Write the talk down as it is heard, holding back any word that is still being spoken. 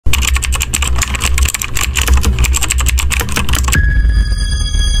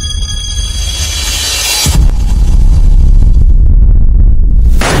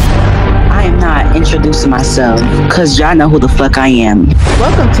introducing myself, cause y'all know who the fuck I am.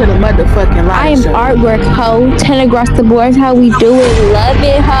 Welcome to the motherfucking live I am show. artwork hoe, 10 across the board, how we do it, love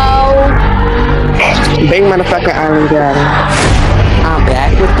it hoe. Big motherfucking Iron Girl. I'm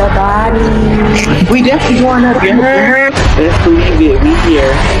back with the Baddies. We definitely going up, you heard? That's who we get, we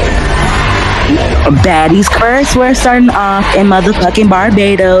here. Baddies first, we're starting off in motherfucking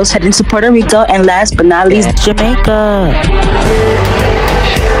Barbados, heading to Puerto Rico, and last but not least, Jamaica.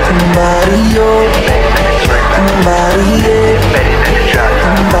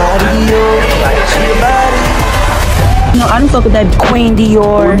 No, I don't fuck with that Queen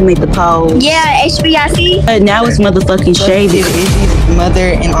Dior who made the pose. Yeah, HBIC. But now it's motherfucking shady. Izzy's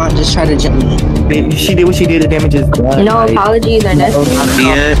mother and aunt just tried to jump me. She did what she did, the damage is done. No apologies are necessary.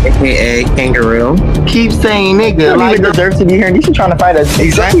 Yeah, aka Kangaroo. Keep saying nigga. You don't even deserve to be here and you should trying to fight us.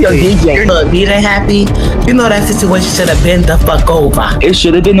 Exactly. Your DJ. Look, you ain't happy. You know that situation should have been the fuck over. It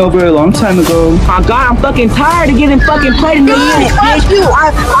should have been over a long time ago. My God, I'm fucking tired of getting fucking played in the unit. Fuck you.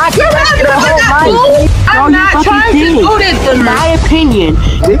 I can't the whole life. I'm not trying to do this. In my opinion.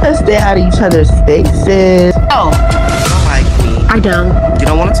 We can stay out of each other's faces. Oh. Don't like me. I don't. You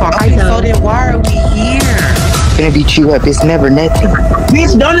don't want to talk to me. So then why are we here? Gonna beat you up. It's never nothing.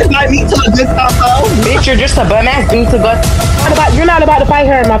 Bitch, don't invite me to a good stuff, though. Bitch, you're just a bum ass dude to go. You're not about to fight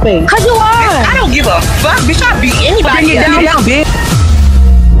her in my face. Cause you are. I don't give a fuck. Bitch, I'll beat anybody. Bring it down, bitch.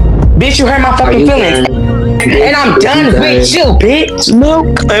 Bitch, you hurt my fucking feelings. And I'm done with you, bitch. No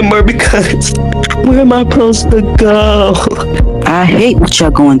climber because where am I supposed to go? I hate what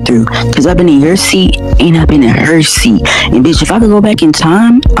y'all going through, cause I've been in your seat and I've been in her seat. And bitch, if I could go back in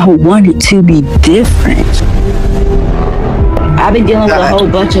time, I want it to be different. I've been dealing with a whole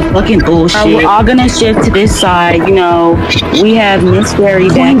bunch of fucking bullshit. We're all gonna shift to this side, you know. We have Miss Fairy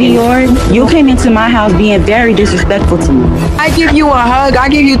back in yours. You came into my house being very disrespectful to me. I give you a hug. I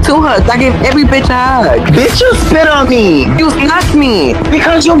give you 2 hugs. I give every bitch a hug. Bitch, you spit on me. You snuck me.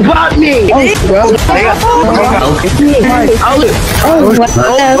 Because you bought me. Why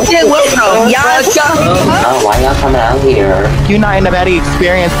y'all coming out here? You're not in a bad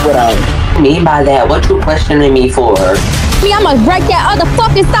experience with us. Me by that? What you questioning me for? Me, I'ma break that other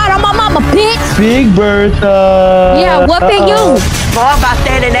fucking side on my mama, bitch. Big Bertha. Yeah, whooping you. All about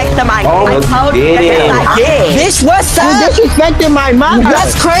standing next to my Bitch, what's up? You disrespecting my mother.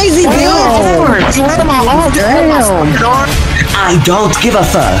 That's crazy, bitch. I don't give a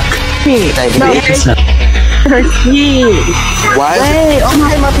fuck. Why? Wait, oh my,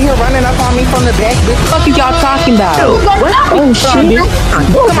 came up here running up on me from the back. What the fuck are y'all talking about? What? Oh shit.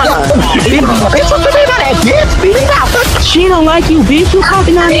 Come on. Bitch, what you mean by that, bitch? She don't like you, bitch. You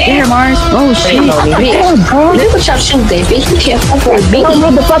talking out of the air, Mars. Oh shit. Look what y'all shooting, bitch. You can't fuck with me.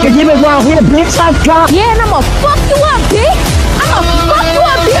 What the fuck is you around here, bitch? I've got. Yeah, and I'ma fuck you up, bitch. I'ma fuck you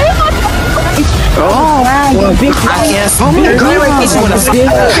up, bitch. Oh, wow, you bitch. I can't speak.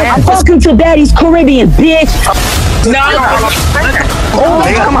 I'm fucking to Daddy's Caribbean, bitch. No. Oh,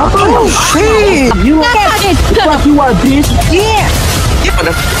 come on. Oh, shit. You fuck you are, bitch. Yeah.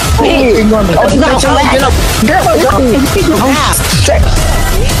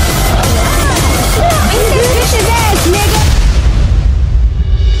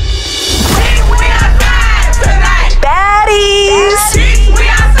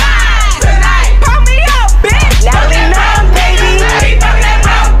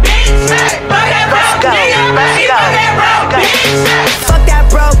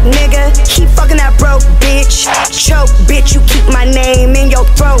 Choke, bitch, you keep my name in your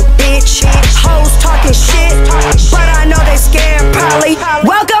throat, bitch. Hoes talking shit, but I know they scared, probably.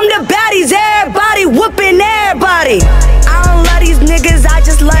 Welcome to Baddies, everybody whooping everybody. I don't love these niggas, I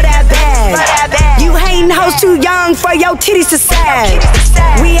just love that bag. You hating hoes too young for your titties to sag.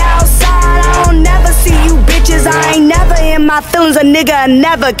 We outside, I don't never see you bitches. I ain't never in my feelings, a nigga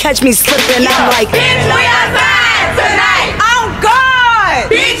never catch me slipping. I'm like, bitch, we outside tonight. Oh God,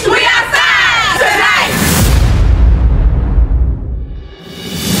 bitch, we outside tonight.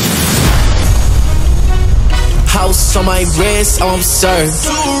 House on my wrist, I'm absurd.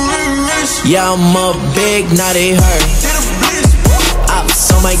 Yeah, I'm up big, now they hurt.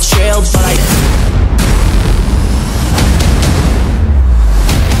 Ops on my trail, but I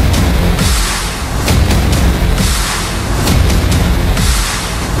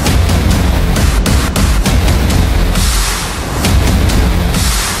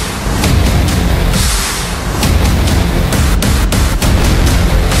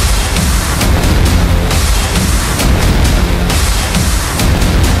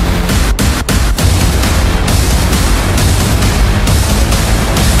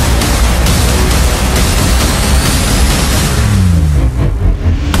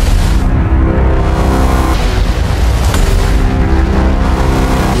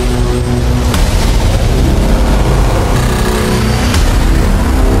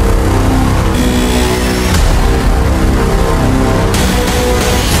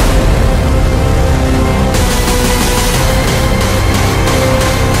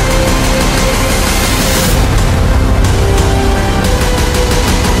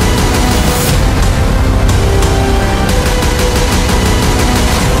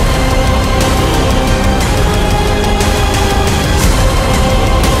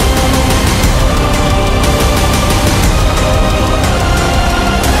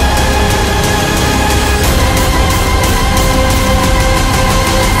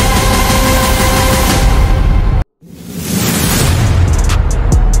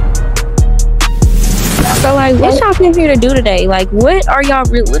Like, what y'all came here to do today? Like, what are y'all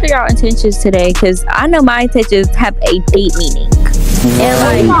intentions today? Because I know my intentions have a deep meaning.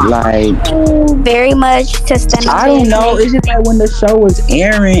 And like very much to stand up. I don't know. It's just like when the show was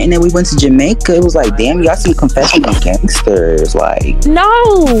airing and then we went to Jamaica, it was like, damn, y'all some confessional gangsters. Like, no.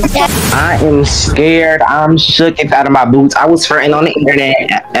 I am scared. I'm shook and out of my boots. I was fronting on the internet,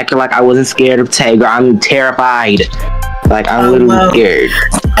 acting like I wasn't scared of Taylor. I'm terrified. Like, I'm literally scared.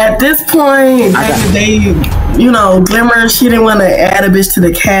 At this point, Glimmer, she didn't want to add a bitch to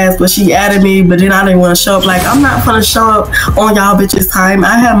the cast, but she added me, but then I didn't want to show up. Like, I'm not going to show up on y'all bitches' time.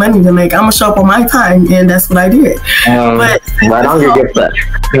 I have money to make. I'm going to show up on my time, and that's what I did. But I don't get fucked.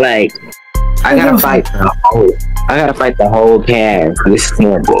 Like, I gotta fight the whole cast. This is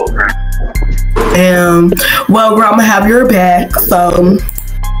horrible. Well, girl, I'm going to have your back, so...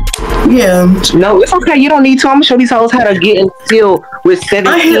 Yeah. No, it's okay. You don't need to. I'm gonna show these hoes how to get in still with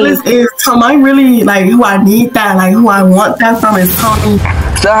 17. My hit list is Tom. I really like who I need that, like who I want that from is Tony.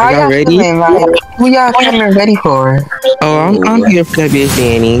 So how y'all ready? feeling? Like, who y'all coming ready for? Oh, I'm here for that bitch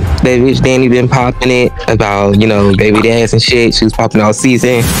Danny. That bitch Danny been popping it about, baby dance and shit. She was popping all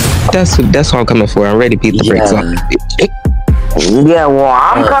season. That's what I'm coming for. I'm ready to beat the brakes off this bitch. Yeah, well,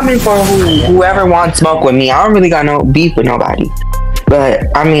 I'm coming for whoever wants smoke with me. I don't really got no beef with nobody. But,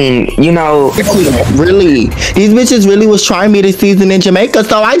 I mean, really, these bitches really was trying me this season in Jamaica,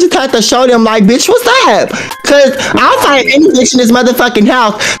 so I just had to show them, like, bitch, what's up? Because I'll find any bitch in this motherfucking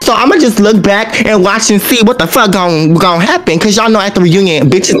house, so I'm gonna just look back and watch and see what the fuck gonna happen, because y'all know at the reunion,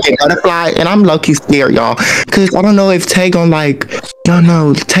 bitches get butterfly, and I'm low-key scared, y'all, because I don't know if Tay gonna, like, y'all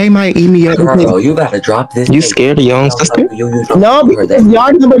know, Tay might eat me up. Girl, you gotta drop this. You scared of your own sister? No, because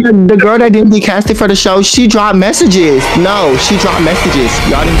y'all remember the girl that didn't get casted for the show, she dropped messages. No, she dropped messages.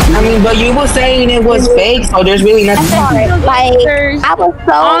 Y'all didn't see I mean, but you were saying it was fake, so there's really nothing. Like, I was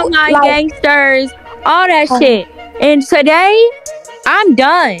so all my gangsters, all that shit. And today, I'm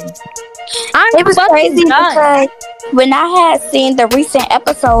done. It was crazy because when I had seen the recent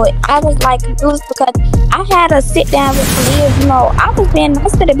episode, I was like confused because I had to sit down with Leah. I was being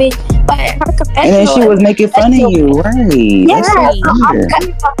nice to the bitch, but her confessional. And then she was making fun of you, right? Yeah, so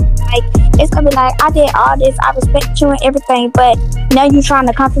like it's gonna be like I did all this, I respect you and everything, but now you trying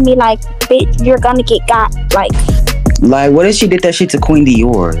to come for me like, bitch, you're gonna get got. Like, what if she did that shit to Queen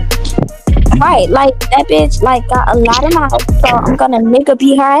Dior? Right, like that bitch got a lot of mouth, so I'm gonna nigga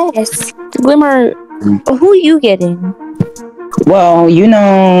beat her ass. Glimmer, who you getting? Well,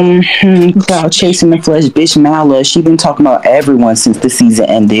 Cloud chasing the flesh, bitch Mala. She been talking about everyone since the season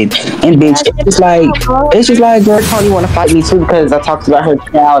ended, and bitch, it's just like, girl, Tony want to fight me too because I talked about her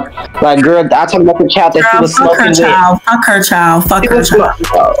child. Like, girl, I talked about the child that she was smoking with. Fuck her child. Fuck her child.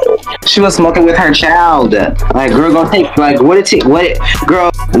 She was smoking with her child. Like, girl, gonna take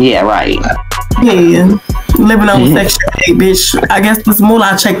girl? Yeah, right. Yeah, living on Section 8, bitch. I guess this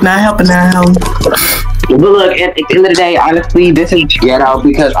moolah check not helping that house. But look, at the end of the day, honestly, this is ghetto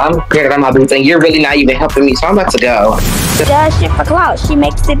because I'm scared of my boots and you're really not even helping me, so I'm about to go. She does shit for clout. She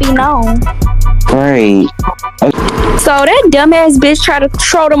makes it be known. Right. So that dumbass bitch tried to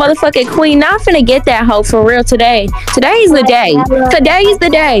troll the motherfucking queen. Now I'm finna get that hoe for real today. Today's the day. Today's the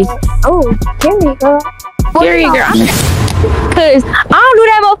day. Oh, period, girl. Period, girl. Cause I don't do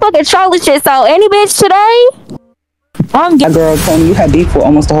that motherfucking trolling shit. So any bitch today, I'm getting. Girl, Tony, you had beef with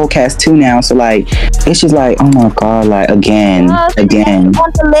almost the whole cast too now. So like, it's just like, oh my god, like again. On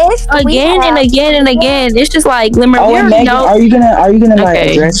the list, again and again and again. It's just like, Glimmer. Oh, and Megan, are you gonna like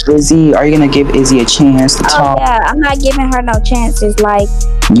address Izzy? Are you gonna give Izzy a chance to talk? Yeah, I'm not giving her no chances. Like,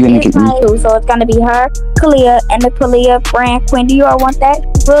 you gonna get me? So it's gonna be her, Kalia, and the Kalia brand. Queen, do you all want that?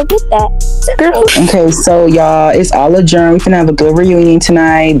 We'll get that. Okay, so y'all, it's all adjourned. We finna have a good reunion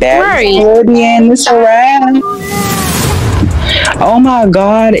tonight. Baddies, and it's a wrap. Oh my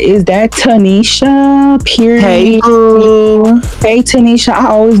god, is that Tanisha? Period. Hey Tanisha, I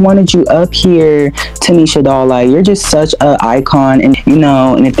always wanted you up here, Tanisha doll. Like, you're just such an icon, and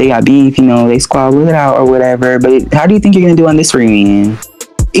and if they got beef, they squabble it out or whatever. But how do you think you're gonna do on this reunion?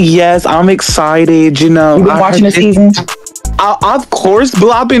 Yes, I'm excited. You been watching the season? Of course, but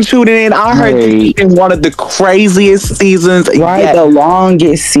I've been tuning in. I heard it's been one of the craziest seasons. Right, the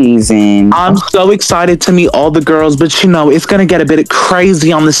longest season. I'm so excited to meet all the girls, but it's going to get a bit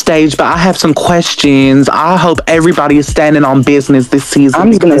crazy on the stage, but I have some questions. I hope everybody is standing on business this season. I'm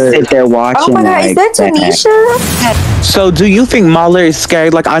just going to sit there watching. Oh my god, is that Tanisha? So do you think Mahler is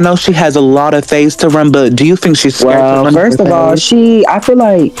scared? Like, I know she has a lot of face to run, but do you think she's scared? Well, first of all, I feel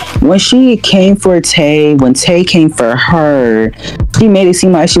like when she came for Tay, when Tay came for her, her. She made it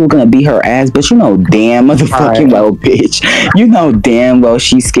seem like she was gonna beat her ass, but you know damn motherfucking well, bitch. You know damn well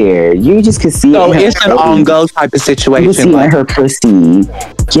she's scared. You just could see. So it's an on-go type of situation. You can see like her pussy.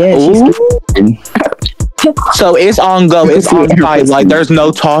 Yeah, she's scared. So it's on go, it's on site. Like there's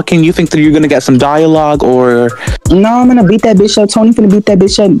no talking. You think that you're gonna get some dialogue or? No, I'm gonna beat that bitch up. Tony finna beat that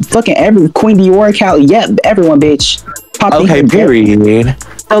bitch up. Fucking every Queen Dior account. Yep, everyone, bitch. Pop okay, period.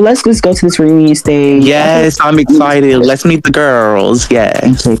 So let's just go to this reunion stage. Yes, I'm excited. Let's meet the girls. Yeah.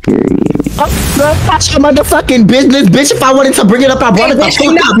 Okay, period. That's your motherfucking business, bitch. If I wanted to bring it up, I brought it up.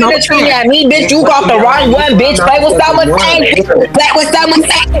 You not gonna scream at me, bitch. You got the wrong one, bitch. Play with someone saying, play with someone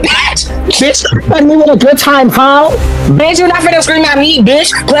saying, bitch. Bitch, let me with a good time, huh? Bitch, you not finna scream at me,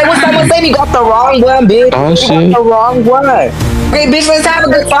 bitch. Play with someone saying you got the wrong one, bitch. Oh, shit. You got the wrong one. Okay, bitch, let's have a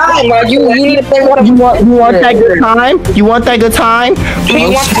good time. Like you need to play what you want that good time? You want that good time? Do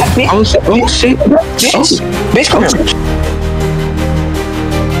you want that, bitch? Oh shit. Bitch, bitch, come here.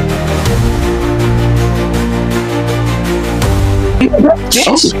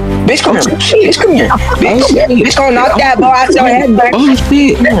 Bitch, come here. Bitch, come here. Bitch, gonna knock that ball out your head, back. Oh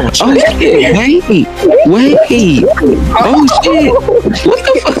shit. Oh shit. Wait. Oh shit.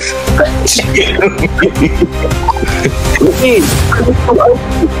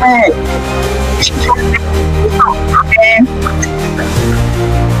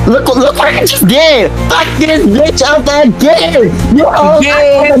 What Look what I just did! Fuck this bitch out that game! You all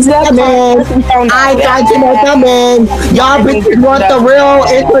I got Jamaica, man! Y'all bitches want the real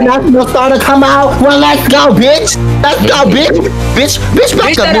international star to come out? Well, let's go, bitch! Let's go, bitch! Bitch,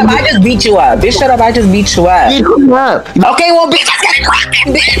 back shut up, I just beat you up. Bitch, shut up, I just beat you up. Beat you up. Okay, well, bitch, let's get it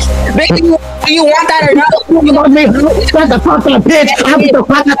cracking, bitch! Bitch, do you want that or no? You want me? Shut the fuck up, bitch! I beat the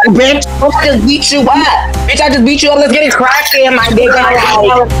fuck up, bitch! I just beat you up! Bitch, I just beat you up, let's get it cracking, my big guy.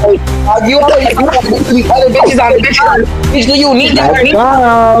 You always other bitches on the bitch. Bitch, do you need that or need?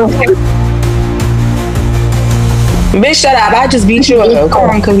 Bitch, shut up. I just beat you up. Come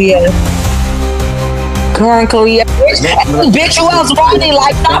on, Kalia. Come on, Kalia. Bitch, who else running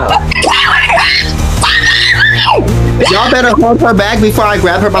like that? Y'all better hold her back before I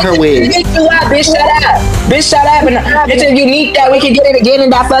grab her by her wig. Bitch, you up. Bitch, shut up. Bitch, shut up. And bitch, if you need that, we can get it again in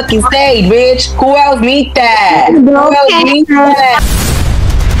that fucking stage, bitch. Who else need that? Who else need that?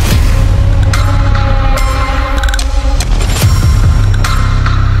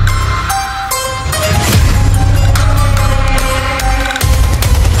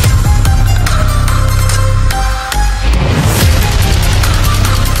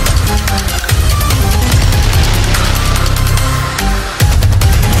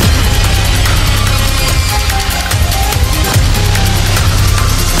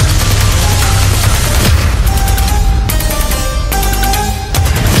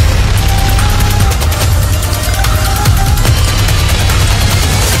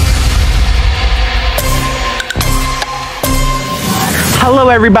 Hello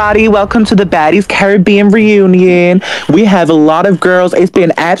everybody, welcome to the Baddies Caribbean reunion. We have a lot of girls. It's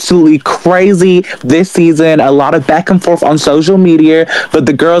been absolutely crazy this season. A lot of back and forth on social media, but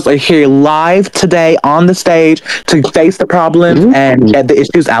the girls are here live today on the stage to face the problems and get the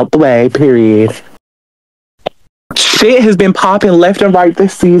issues out the way, period. Shit has been popping left and right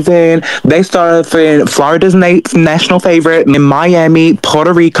this season. They started in Florida's national favorite, in Miami,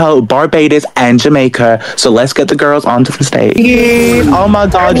 Puerto Rico, Barbados, and Jamaica. So let's get the girls onto the stage. Oh my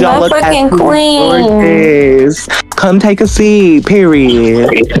God, y'all look absolutely gorgeous. Come take a seat,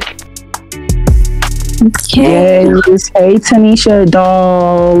 period. Yes. Hey, Tanisha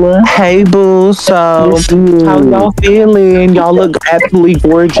doll. Hey, boo. So, how y'all feeling? Y'all look absolutely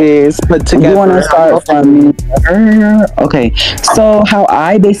gorgeous. Put together. You want to start from me? Okay. So, how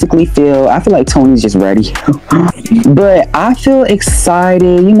I basically feel, I feel like Tony's just ready. But I feel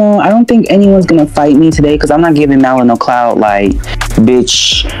excited. You know, I don't think anyone's going to fight me today because I'm not giving Malin no clout. Like,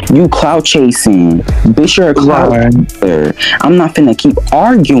 bitch, you clout chasing. Bitch, you're a clout chaser. I'm not finna keep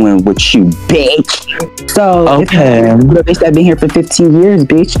arguing with you, bitch. So, okay. The bitch that been here for 15 years,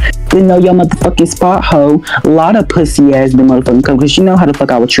 bitch, didn't know your motherfucking spot, hoe. A lot of pussy ass been motherfucking come because she know how the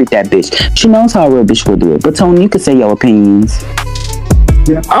fuck I would treat that bitch. She knows how a real bitch will do it. But Tony, you could say your opinions.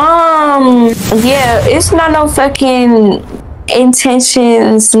 Yeah, it's not no fucking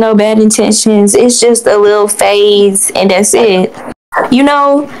intentions, no bad intentions. It's just a little phase, and that's it. You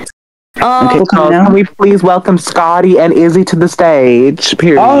know. Okay, so can we please welcome Scotty and Izzy to the stage?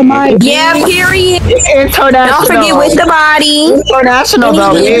 Period. Oh my God. Yeah, period. International. Don't forget with the body. International,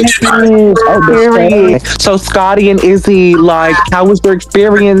 period. So Scotty and Izzy, like, how was your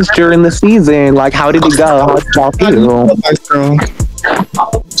experience during the season? Like, how did it go? How did y'all feel?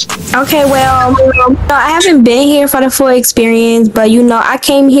 Okay, well, I haven't been here for the full experience, but I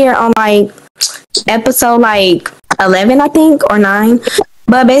came here on like episode like 11, I think, or 9.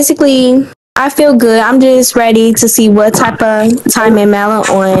 But basically, I feel good. I'm just ready to see what type of time and Mala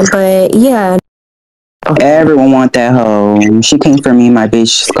on. But yeah. Everyone want that hoe. She came for me. My bitch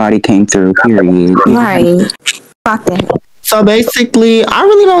Scotty came through. Period. Right. Fuck that. So basically, I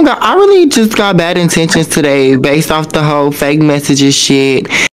really just got bad intentions today based off the whole fake messages shit.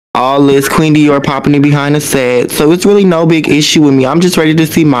 All this Queen Dior popping it behind the set. So it's really no big issue with me. I'm just ready to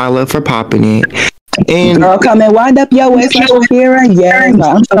see Mila for popping it. And girl, come and wind up your waist like Shakira. Yeah,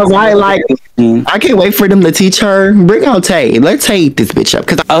 I can't wait for them to teach her. Bring out Tay. Let Tay eat this bitch up.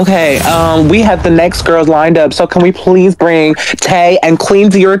 Okay, we have the next girls lined up. So can we please bring Tay and Queen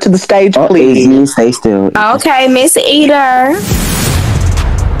Dior to the stage, please? Stay still. Okay, Miss Eater.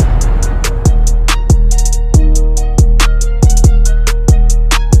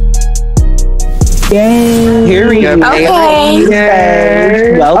 Yay. Here we go.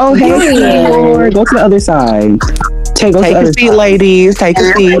 Okay. Oh, hey, Lord. Go to the other side. Take a seat, ladies. Take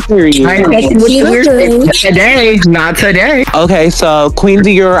a seat. Today, not today. Okay, so Queen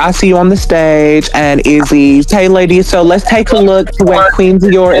Dior, I see you on the stage, and Izzy. Hey, ladies, so let's take a look to when Queen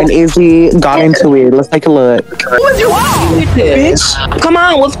Dior and Izzy got into it. Let's take a look. What you on? Bitch. Come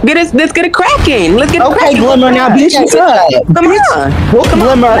on, let's get it cracking. Let's get it cracking. Okay, Glimmer, now, bitch, what's up? Come on. Welcome,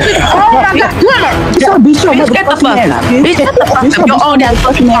 Glimmer. Oh, my God, Glimmer. Bitch, get the fuck up. Bitch, get the fuck up. You're on that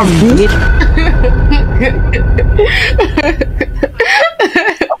fucking ass, bitch.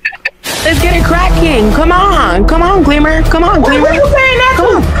 Let's get it cracking. Come on, Glimmer. Come on, Glimmer. What are you saying that?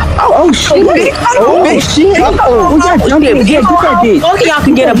 Come on. Oh shit. Shit. Oh, we got jumped in. Get that bitch. Both of y'all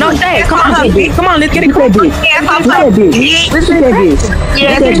can get up. No, say. Come on, bitch. Come on, let's get it cracking. Get that bitch. Get that bitch.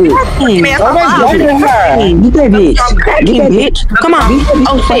 Get that bitch. Come on.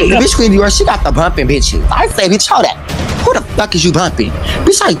 Oh, say. Bitch, Queen Dior, she got the bumping bitches. I say, bitch, hold that. Who the fuck is you bumping?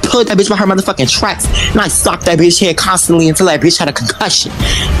 Bitch, I pulled that bitch by her motherfucking tracks and I socked that bitch head constantly until that bitch had a concussion.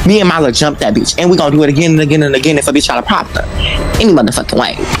 Me and Mila jumped that bitch and we gonna do it again and again and again if a bitch try to prop her. Any motherfucking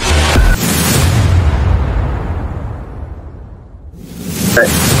way.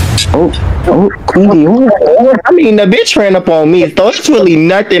 Oh, Queen Dior. I mean, the bitch ran up on me, so it's really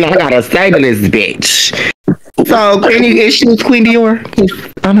nothing I gotta say to this bitch. So, any issues, Queen Dior?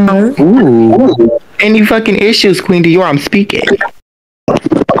 I don't know. Ooh. Any fucking issues, Queen Dior? I'm speaking.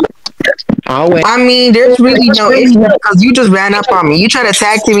 Always. I mean, there's really no issue because you just ran up on me. You try to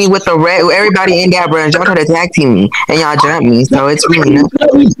tag team me with everybody in that branch. Y'all try to tag team me and y'all jump me. So it's really not.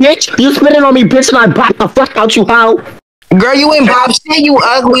 Bitch, you spitting on me, bitch, and I bop the fuck out you, how? Girl, you ain't bop shit, you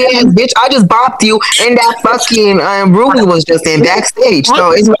ugly ass bitch. I just bopped you in that fucking Ruby was just in backstage.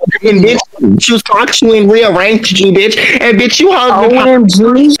 So it's bitch, she was talking you and rearranged you, bitch. And bitch, you hung a real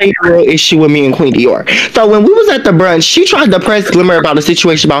issue with me and Queen Dior. So when we was at the brunch, she tried to press Glimmer about the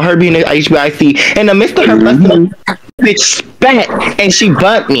situation about her being an HBIC. In the midst of her bitch spat and she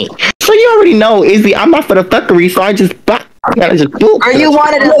bumped me. So you already know, Izzy, I'm not for the fuckery, so I just bumped. Or you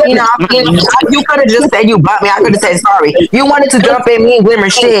wanted to, you could have just said you bumped me. I could have said sorry. You wanted to jump in me and Glimmer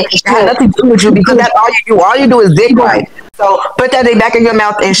shit. It had nothing to do with you because that's all you do. All you do is dick bite. So put that thing back in your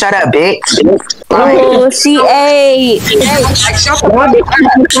mouth and shut up, bitch. Oh, she ate.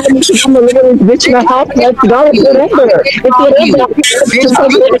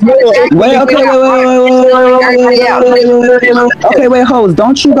 Okay, wait, hoes.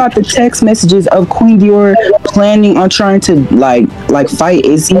 Don't you got the text messages of Queen Dior planning on trying to like fight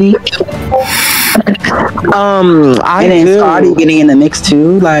Izzy? I and then do. Scotty getting in the mix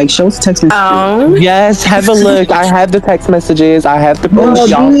too. Like, show us text messages. Yes, have a look. I have the text messages. I have the proof. Oh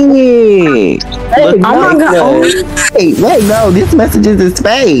my god! Wait, no, these messages is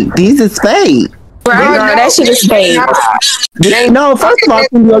fake. These is fake. Bro, that shit is fake. No, first of all,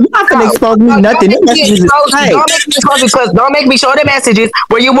 you're not gonna expose me nothing. This message is fake. Don't make me show the messages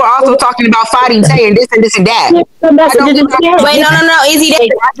where you were also talking about fighting Tay and this and this and that. Wait, no, Izzy, you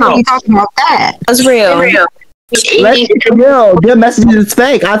talking about that? That's real. It's real. Their messages is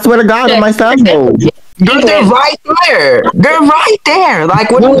fake. I swear to God, on my cell phone. They're right there. They're right there. Like,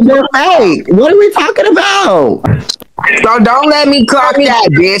 what? They're fake. What are we talking about? So don't let me clock that,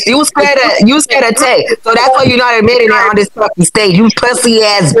 bitch. You scared of Tay. So that's why you're not admitting it on this fucking stage. You pussy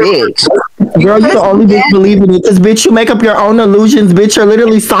ass bitch. Girl, you the only bitch believing it. Cause bitch, you make up your own illusions. Bitch, you're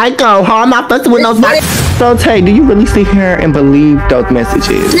literally psycho. How I'm not fussing with no psycho. So Tay, do you really sit here and believe those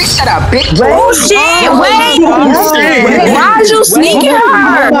messages? Bitch, shut up, bitch. Oh shit! Wait! Why'd you sneak her?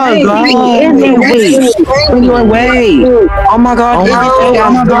 Wait! Oh my god!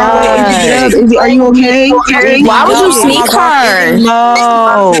 Oh my god! Izzy, are you okay? Why would you sneak her?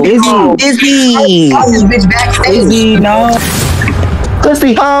 No, Izzy. Izzy, no.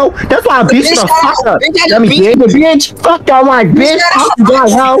 Pussy hoe. That's why a bitch the fuck up. Let me get the bitch. Fuck y'all like bitch. That's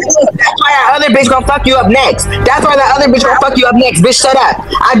why that other bitch gonna fuck you up next. That's why that other bitch gonna fuck you up next. Bitch, shut up.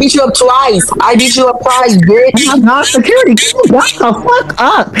 I beat you up twice. I beat you up twice, bitch. I'm not security. Shut the fuck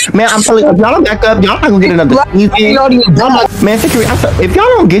up. Man, I'm telling you, if y'all don't back up, y'all not gonna get another season. Man, security, if y'all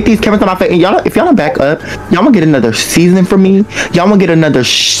don't get these cameras on my face, and if y'all don't back up, y'all gonna get another season from me. Y'all gonna get another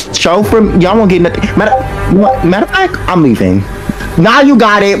show from y'all gonna get nothing. Matter of fact, I'm leaving. Now you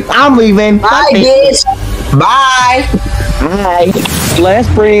got it. I'm leaving. Bye, bitch. Bye. Bye. Let's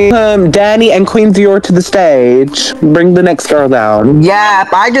bring Danny and Queen Dior to the stage. Bring the next girl down. Yeah,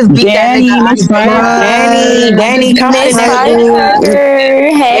 I just beat Danny, that nigga. Danny, come in.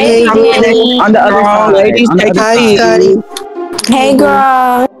 Hey, Danny. On the other side. Ladies, On the other side. Hey,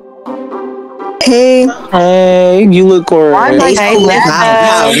 girl. Hey. Hey, you look gorgeous.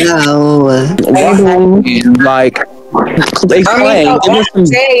 Like, explain.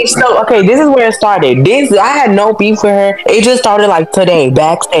 So okay, this is where it started. I had no beef with her. It just started like today,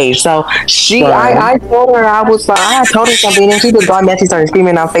 backstage. So I told her I had told her something, and she just got mad. She started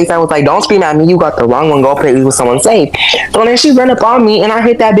screaming in our face. I was like, "Don't scream at me! You got the wrong one. Go play with someone safe." So then she ran up on me, and I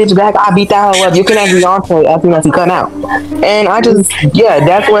hit that bitch back. I beat that hoe up. You can ask Beyonce as soon as he come out, and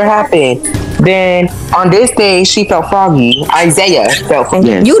that's where it happened. Then on this day, she felt froggy. Isaiah felt froggy.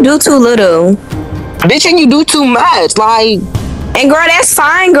 Yes. You do too little. Bitch, and you do too much. Like, and girl, that's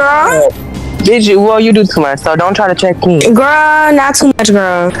fine, girl. Did you? Well, you do too much, so don't try to check me. Girl, not too much,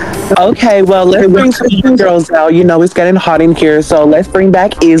 girl. Okay, well, let's bring some girls out. You know, it's getting hot in here, so let's bring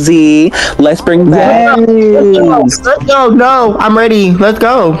back Izzy. Let's bring back... Let's go. No, I'm ready. Let's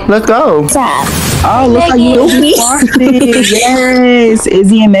go. Oh, look how you Yes,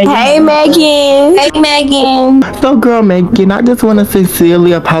 Izzy and Megan. Hey, Megan. Hey, Megan. So, girl, Megan, I just want to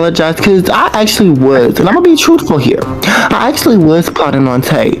sincerely apologize because I actually was, and I'm going to be truthful here. I actually was plotting on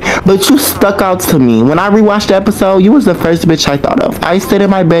Tay, but you stuck out to me. When I rewatched the episode, you was the first bitch I thought of. I stayed in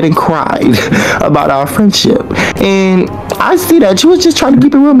my bed and cried about our friendship. And I see that you was just trying to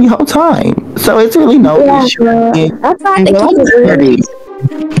keep it real me the whole time. So it's really no issue. I tried to keep it real.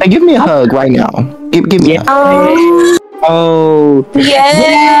 Hey, give me a hug right now. Give me a hug. Oh.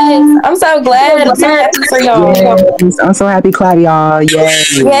 Yes. I'm so glad. I'm so happy for y'all. Yes. I'm so happy, y'all.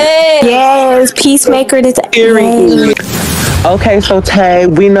 Yes. Yes. Peacemaker this period. Okay, so Tay,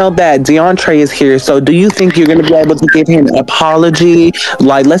 we know that DeAndre is here. So do you think you're going to be able to give him an apology?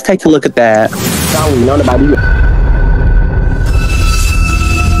 Like, let's take a look at that.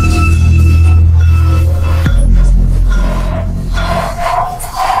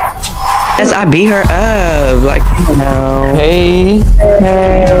 I beat her up, like, you know. Hey,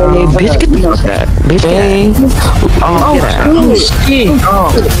 bitch, get me off that. Bitch, get out. Get out. Oh, shit.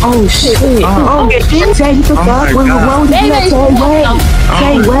 Oh, shit. Tay, what the fuck? What was that?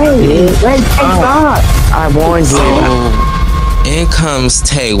 Wait, stop. I warned you. In comes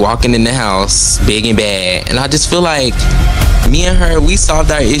Tay walking in the house, big and bad. And I just feel like me and her, we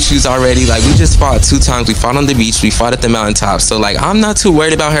solved our issues already. Like, we just fought 2 times. We fought on the beach. We fought at the mountaintop. So, like, I'm not too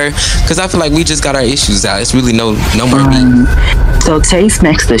worried about her because I feel like we just got our issues out. It's really no more beef. So Tay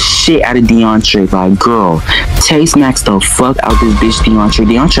smacks the shit out of DeAndre. Like, girl, Tay smacks the fuck out this bitch DeAndre.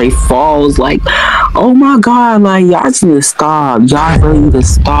 DeAndre falls like, oh my God, like, y'all just need to stop. Y'all really need to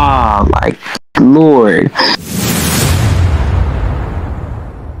stop. Like, Lord.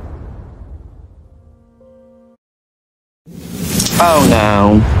 Oh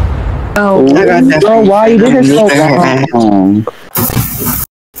no. Oh, I got that. Girl, why you did her so wrong?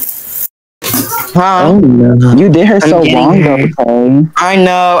 Huh? Oh no. You did her so wrong though, Tay. I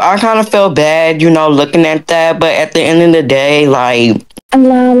know. I kind of feel bad, you know, looking at that. But at the end of the day, like,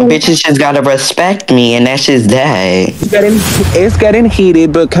 bitches just gotta respect me, and that's just that. It's getting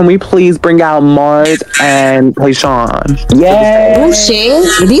heated, but can we please bring out Mars and Kayshawn? Yeah. Oh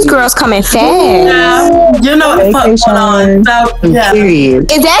shit! These girls coming fast. You know what the fuck going on? So, yeah.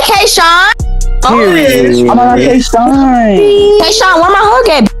 Is that Kayshawn? Oh, my God, Kayshawn. Kayshawn, where my hug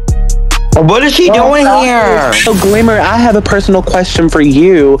at? What is she doing here? So, Glimmer, I have a personal question for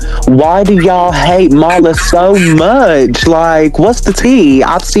you. Why do y'all hate Mala so much? Like, what's the tea?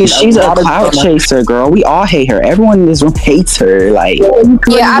 I've seen she's a clout chaser, girl. We all hate her. Everyone in this room hates her. Like,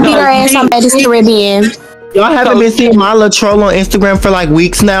 yeah, I beat her ass on Baddies Caribbean. Y'all haven't been seeing Mala troll on Instagram for like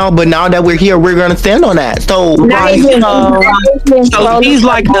weeks now, but now that we're here, we're gonna stand on that. So, so he's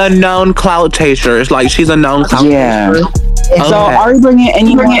like a known clout chaser. It's like she's a known clout chaser. Okay. So are we bringing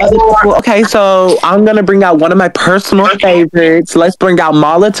any more other people? Okay, so I'm gonna bring out one of my personal favorites. Let's bring out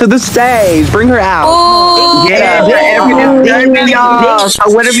Mala to the stage. Bring her out. Ooh. Yeah, y'all. So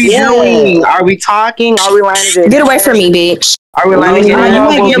what are we doing? Are we talking? Are we landing? Get away from me, bitch. Are we landing? You know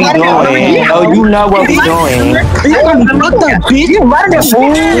what we doing. Oh, you know what we doing. What the bitch?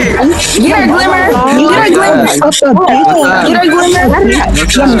 Get her, Glimmer. Get her, Glimmer. Get her, Glimmer.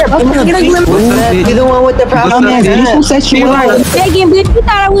 Get her, Glimmer. You the one with the problem. Who said she was? Begging, bitch, you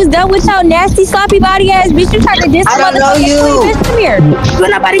thought I was done with your nasty, sloppy body ass bitch. You tried to diss I don't know you. Bitch, come here. You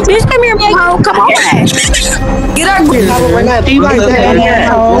nobody, bitch, come here, Megan. Oh, come on. Get her, Glimmer. Get her.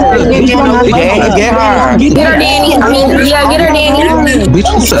 Get her, Danny. I mean, yeah, get her, Danny. Bitch,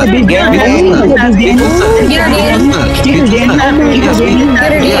 what's up? Get her, Danny. Get her, Danny. Get her, Danny.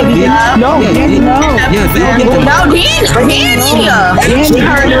 No, Danny, no. No, Danny.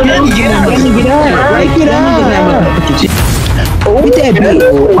 With that bitch.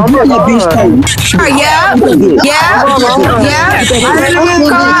 I'm on that bitch too. Yeah.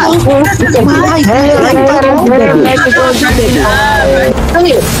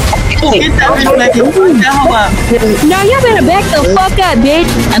 No, y'all better back the fuck up, bitch.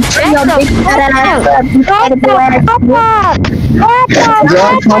 Back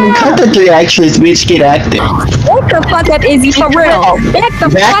Cut the 3 actress, bitch, get active. Back the fuck up, Izzy, for real. Back the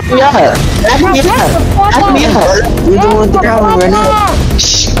fuck up.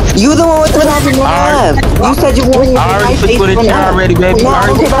 You the one with the problem up. You said you wanted to already put it in already, baby.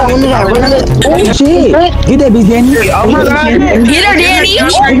 Shit. Get that bitch, Danny. Get her, Danny.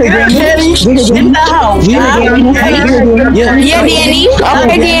 Yeah, Danny.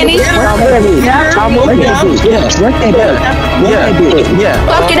 Okay, Danny.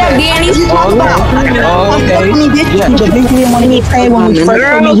 Fuck it up, Danny.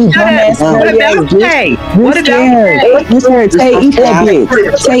 What about Tay? Eat that bitch.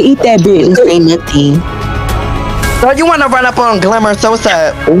 Tay, eat that bitch. Ain't nothing. So you want to run up on Glimmer? So what's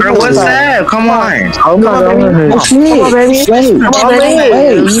up? What's up? Come on. Come on, baby.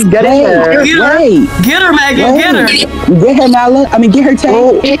 Get her, Megan. Get her. Get her, Nala. I mean, get her,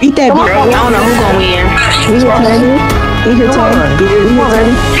 Tay. Eat that bitch. I don't know who's gonna win. Eat her, Tay. Eat her, Tay.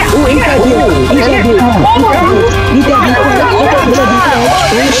 Ooh, eat that bitch. Eat that bitch. Eat that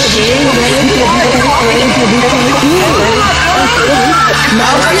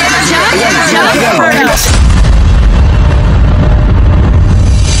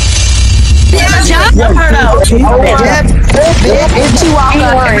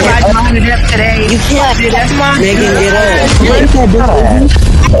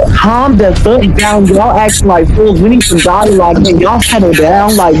Calm the fuck down. Y'all acting like fools. We need some dialogue. Y'all settle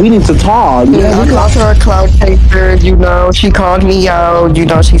down. Like, we need to talk. Yeah, I called her a cloud chaser. You know, she called me out. You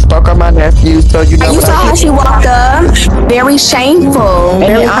know, she spoke on my nephew. So you know. And you saw how she walked up. Very shameful.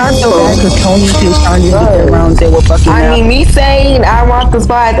 Very hurtful. Because Tony was trying to get around. They were fucking. I mean, me saying I want the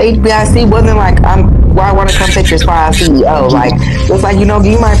spot at HBIC wasn't like I want to come take your spot as CEO. Like it's like, you know,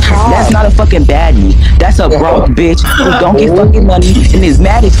 give me my power. That's not a fucking baddie. That's a broke bitch who don't get fucking money and is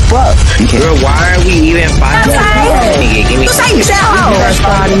mad as fuck. Girl, why are we even fighting? You say yourself.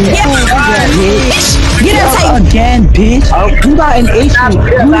 Get her again, bitch. You got an issue.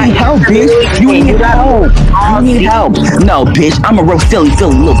 You need help, bitch. You need help. You need help. No, bitch. I'm a real silly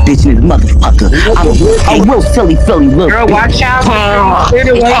little bitch in this motherfucker. I'm a real silly little girl, bitch. watch out. Lead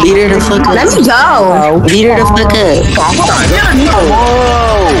her the fuck up. Let me go. Lead her the fuck up.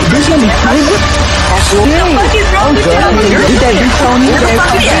 Whoa. This gonna be crazy. What the fuck is wrong with you? Get that bitch, Tony.